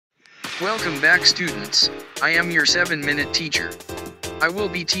Welcome back, students. I am your 7-minute teacher. I will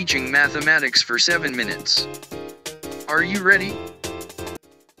be teaching mathematics for 7 minutes. Are you ready?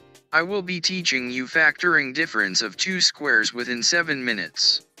 I will be teaching you factoring difference of two squares within 7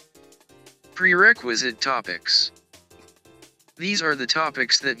 minutes. Prerequisite topics. These are the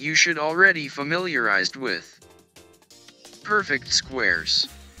topics that you should already familiarized with. Perfect squares.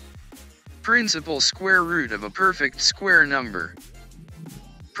 Principal square root of a perfect square number.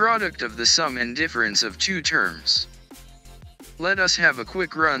 Product of the sum and difference of two terms. Let us have a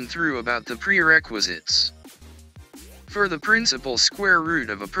quick run through about the prerequisites. For the principal square root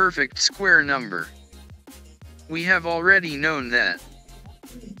of a perfect square number, we have already known that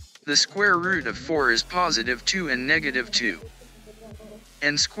the square root of 4 is positive 2 and negative 2,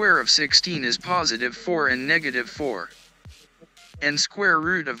 and square of 16 is positive 4 and negative 4, and square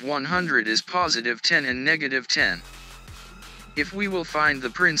root of 100 is positive 10 and negative 10. If we will find the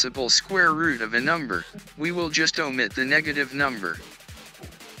principal square root of a number, we will just omit the negative number.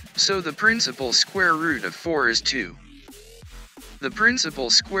 So the principal square root of 4 is 2. The principal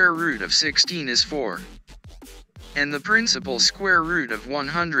square root of 16 is 4. And the principal square root of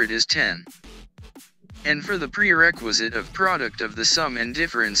 100 is 10. And for the prerequisite of product of the sum and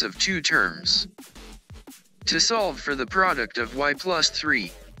difference of two terms, to solve for the product of y plus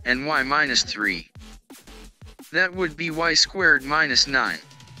 3 and y minus 3, that would be y squared minus 9.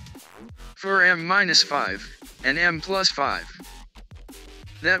 For m minus 5, and m plus 5,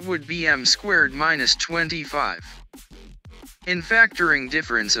 that would be m squared minus 25. In factoring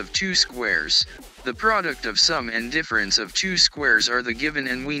difference of two squares, the product of sum and difference of two squares are the given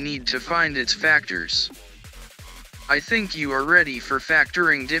and we need to find its factors. I think you are ready for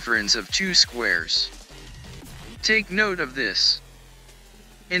factoring difference of two squares. Take note of this.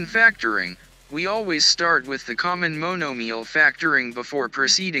 In factoring, we always start with the common monomial factoring before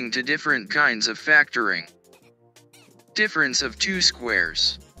proceeding to different kinds of factoring. Difference of two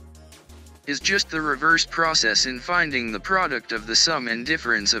squares is just the reverse process in finding the product of the sum and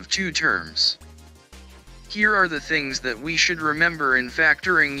difference of two terms. Here are the things that we should remember in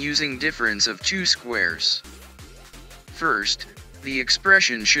factoring using difference of two squares. First, the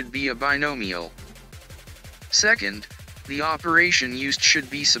expression should be a binomial. Second, the operation used should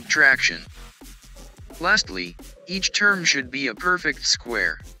be subtraction. Lastly, each term should be a perfect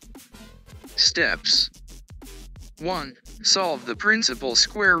square. Steps. 1. Solve the principal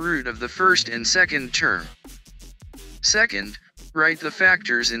square root of the first and second term. Second, write the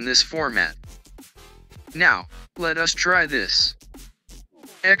factors in this format. Now, let us try this.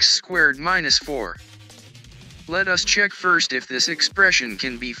 X squared minus 4. Let us check first if this expression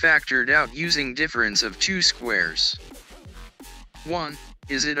can be factored out using difference of two squares. 1.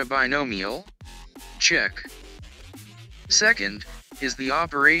 Is it a binomial? Check. Second, is the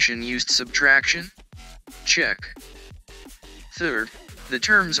operation used subtraction? Check. Third, the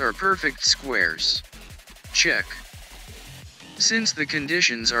terms are perfect squares. Check. Since the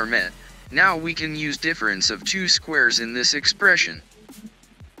conditions are met, now we can use difference of two squares in this expression.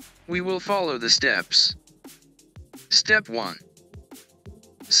 We will follow the steps. Step 1.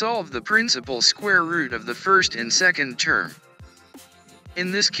 Solve the principal square root of the first and second term. In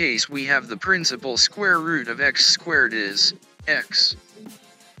this case we have the principal square root of x squared is x.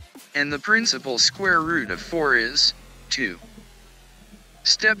 And the principal square root of 4 is 2.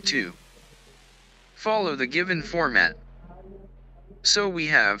 Step 2. Follow the given format. So we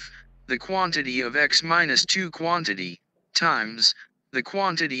have the quantity of x minus 2 quantity times the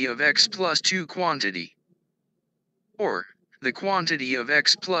quantity of x plus 2 quantity, or the quantity of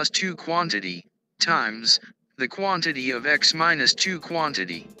x plus 2 quantity times the quantity of x minus 2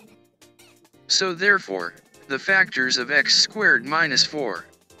 quantity. So therefore, the factors of x squared minus 4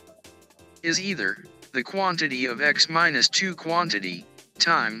 is either the quantity of x minus 2 quantity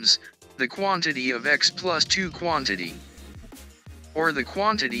times the quantity of x plus 2 quantity, or the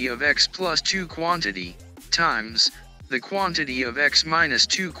quantity of x plus 2 quantity times the quantity of x minus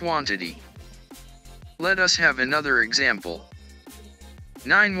 2 quantity. Let us have another example.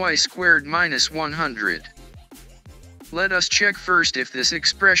 9y squared minus 100. Let us check first if this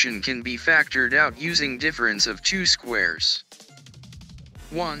expression can be factored out using difference of two squares.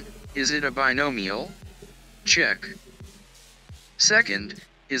 1. Is it a binomial? Check. Second,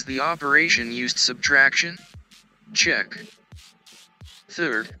 is the operation used subtraction? Check.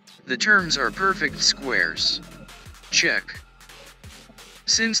 Third, the terms are perfect squares. Check.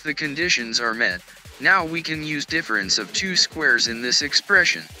 Since the conditions are met, now we can use difference of two squares in this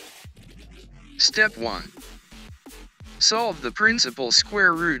expression. Step 1. Solve the principal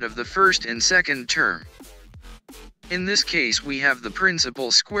square root of the first and second term. In this case we have the principal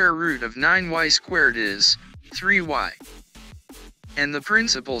square root of 9y squared is 3y. And the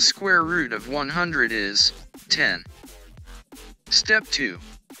principal square root of 100 is 10. Step 2.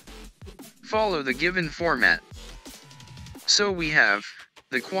 Follow the given format. So we have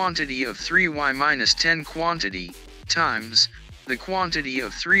the quantity of 3y minus 10 quantity times the quantity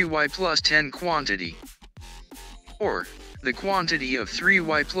of 3y plus 10 quantity, or the quantity of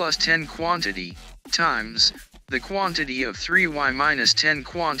 3y plus 10 quantity times the quantity of 3y minus 10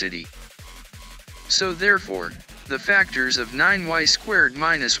 quantity. So therefore, the factors of 9y squared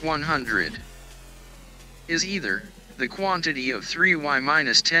minus 100 is either the quantity of 3y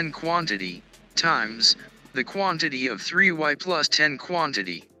minus 10 quantity times the quantity of 3y plus 10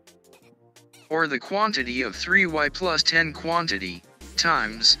 quantity, or the quantity of 3y plus 10 quantity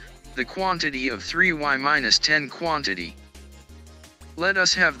times the quantity of 3y minus 10 quantity. Let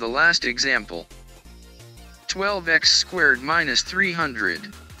us have the last example. 12x squared minus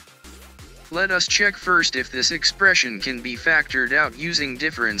 300. Let us check first if this expression can be factored out using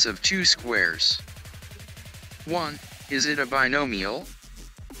difference of two squares. 1. Is it a binomial?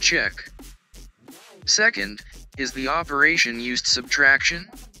 Check. Second, is the operation used subtraction?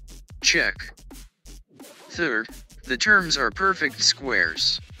 Check. Third, the terms are perfect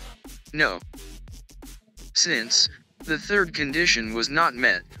squares. No. Since the third condition was not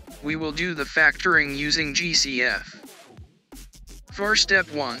met, we will do the factoring using GCF. For step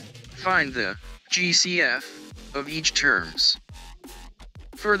 1, find the GCF of each terms.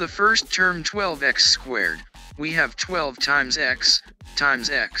 For the first term 12x squared, we have 12 times x times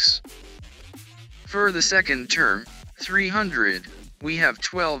x. For the second term, 300, we have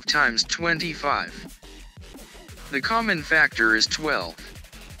 12 times 25. The common factor is 12.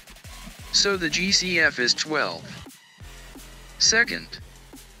 So the GCF is 12. Second,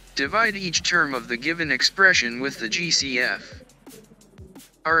 divide each term of the given expression with the GCF.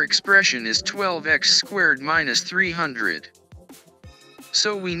 Our expression is 12x squared minus 300.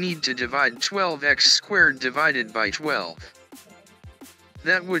 So we need to divide 12x squared divided by 12.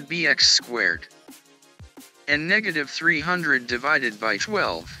 That would be x squared. And negative 300 divided by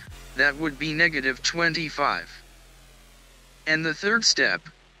 12, that would be negative 25. And the third step,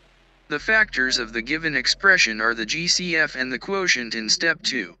 the factors of the given expression are the GCF and the quotient in step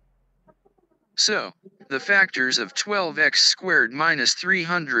 2. So, the factors of 12x squared minus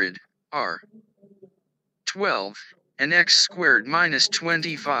 300 are 12 and x squared minus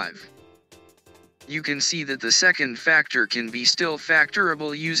 25. You can see that the second factor can be still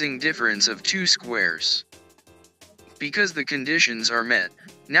factorable using difference of two squares. Because the conditions are met,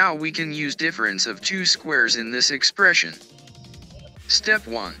 now we can use difference of two squares in this expression. Step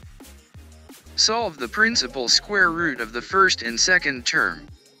 1. Solve the principal square root of the first and second term.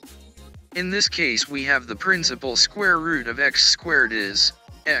 In this case we have the principal square root of x squared is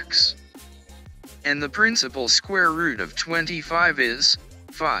x. And the principal square root of 25 is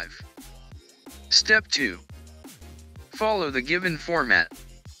 5. Step 2. Follow the given format.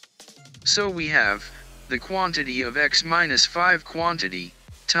 So we have the quantity of x minus 5 quantity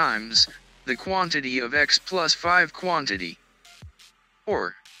times the quantity of x plus 5 quantity,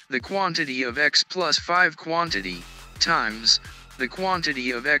 or the quantity of x plus 5 quantity times the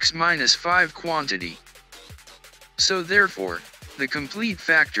quantity of x minus 5 quantity. So therefore, the complete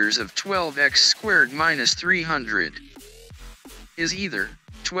factors of 12x squared minus 300 is either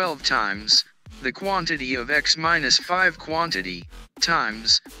 12 times the quantity of x minus 5 quantity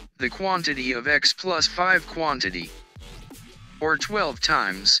times the quantity of x plus 5 quantity, or 12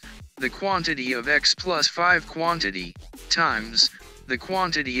 times the quantity of x plus 5 quantity times the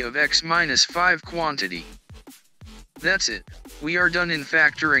quantity of x minus 5 quantity. That's it. We are done in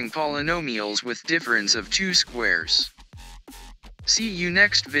factoring polynomials with difference of two squares. See you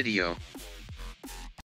next video.